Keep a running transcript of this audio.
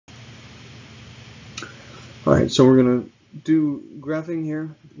Alright, so we're going to do graphing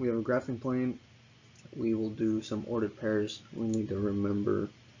here. We have a graphing plane. We will do some ordered pairs. We need to remember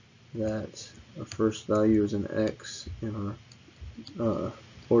that our first value is an X in our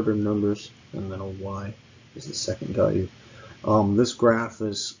ordered numbers, and then a Y is the second value. This graph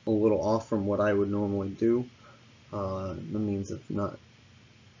is a little off from what I would normally do. That means of not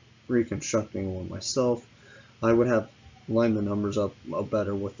reconstructing one myself. I would have lined the numbers up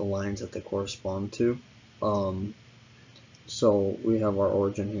better with the lines that they correspond to. So we have our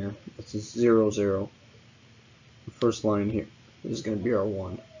origin here. This is 0, 0. The first line here is going to be our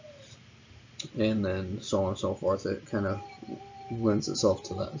 1. And then so on and so forth. It kind of lends itself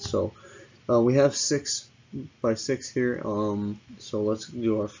to that. So we have 6 by 6 here. So let's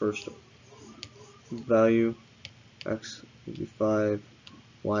do our first value. X will be 5.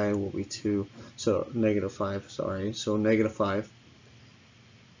 Y will be 2. So negative 5, sorry. So negative 5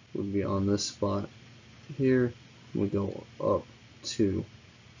 would be on this spot here. We go up 2.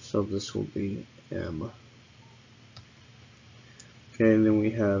 So this will be M. Okay, and then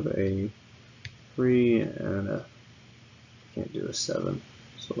we have a 3 and a, can't do a 7.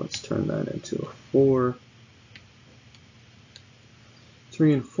 So let's turn that into a 4.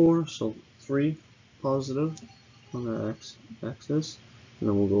 3 and 4, so 3 positive on our x-axis. And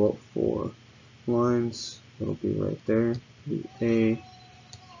then we'll go up 4 lines. It'll be right there. Be A.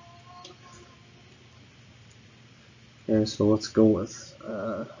 Okay, so let's go with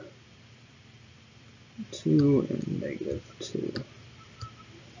 2 and negative 2.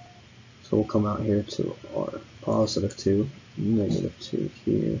 So we'll come out here to our positive 2, negative 2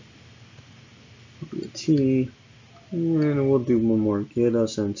 here. It'll be a T. And we'll do one more, get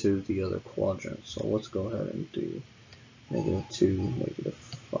us into the other quadrant. So let's go ahead and do negative 2, negative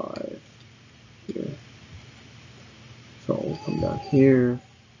 5 here. So we'll come down here,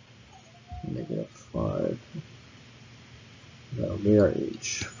 negative 5. That'll be our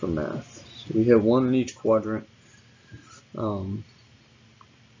H for math. So we have 1 in each quadrant.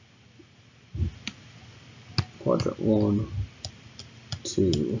 Quadrant 1,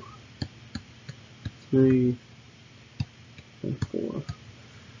 2, 3, and 4.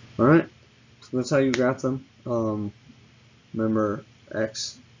 Alright, so that's how you graph them. Remember,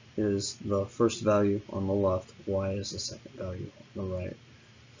 X is the first value on the left, Y is the second value on the right.